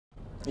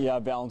Yeah,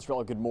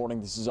 Valenzuela, good morning.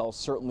 This is all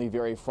certainly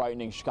very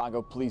frightening.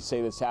 Chicago police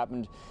say this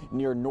happened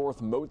near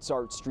North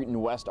Mozart Street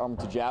and West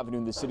Armitage Avenue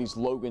in the city's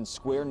Logan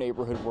Square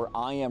neighborhood where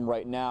I am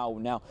right now.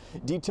 Now,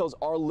 details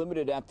are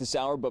limited at this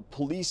hour, but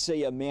police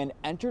say a man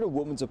entered a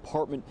woman's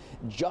apartment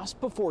just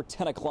before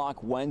 10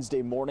 o'clock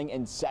Wednesday morning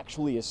and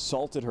sexually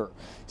assaulted her.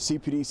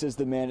 CPD says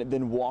the man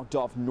then walked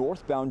off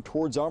northbound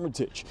towards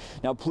Armitage.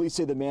 Now, police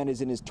say the man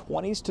is in his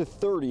 20s to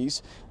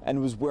 30s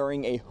and was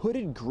wearing a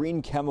hooded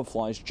green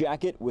camouflage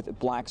jacket with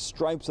black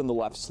stripes on the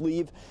left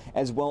sleeve,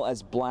 as well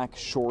as black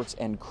shorts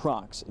and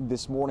Crocs.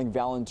 This morning,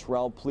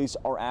 Valenzuela police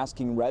are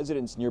asking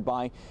residents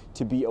nearby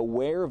to be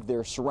aware of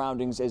their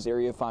surroundings as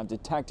Area 5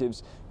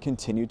 detectives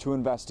continue to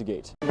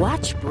investigate.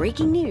 Watch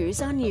breaking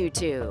news on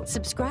YouTube.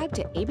 Subscribe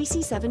to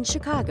ABC 7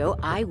 Chicago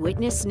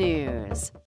Eyewitness News.